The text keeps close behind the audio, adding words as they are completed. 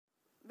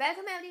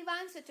Welcome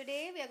everyone. So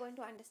today we are going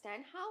to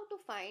understand how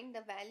to find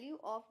the value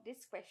of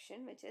this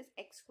question, which is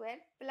x square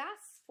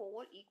plus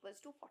 4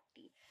 equals to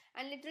 40.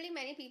 And literally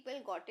many people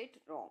got it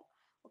wrong.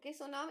 Okay,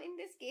 so now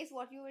in this case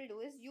what you will do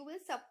is you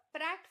will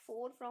subtract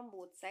 4 from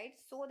both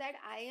sides so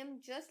that I am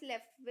just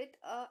left with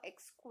a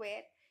x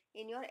square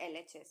in your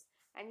LHS.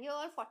 And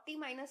here 40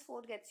 minus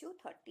 4 gets you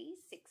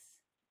 36.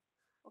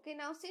 Okay,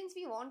 now since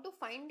we want to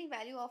find the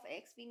value of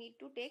x, we need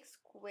to take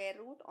square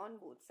root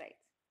on both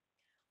sides.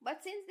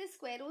 But since this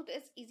square root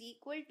is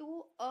equal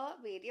to a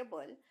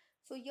variable,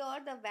 so here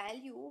the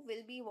value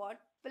will be what?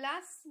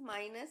 Plus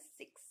minus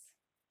 6.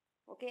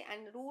 Okay,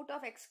 and root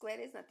of x square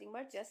is nothing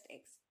but just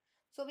x.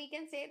 So we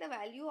can say the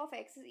value of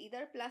x is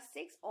either plus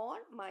 6 or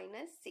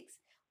minus 6.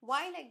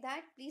 Why like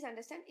that? Please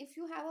understand, if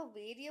you have a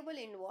variable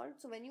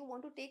involved, so when you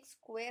want to take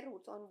square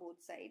roots on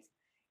both sides,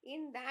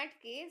 in that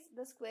case,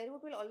 the square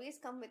root will always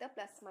come with a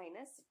plus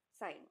minus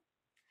sign.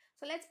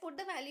 So let's put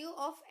the value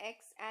of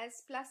x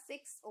as plus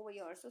 6 over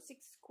here. So 6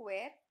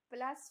 square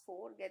plus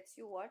 4 gets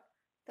you what?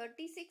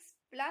 36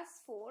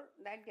 plus 4,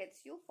 that gets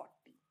you 40.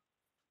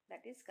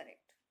 That is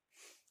correct.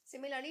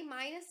 Similarly,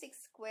 minus 6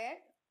 square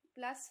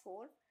plus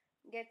 4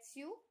 gets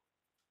you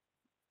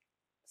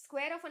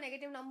square of a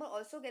negative number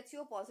also gets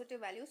you a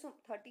positive value. So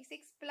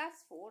 36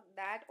 plus 4,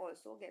 that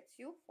also gets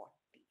you 40.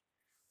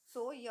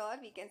 So here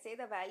we can say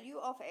the value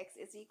of x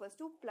is equals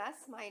to plus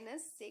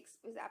minus 6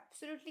 is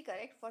absolutely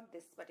correct for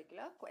this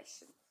particular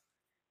question.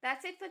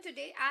 That's it for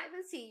today. I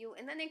will see you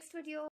in the next video.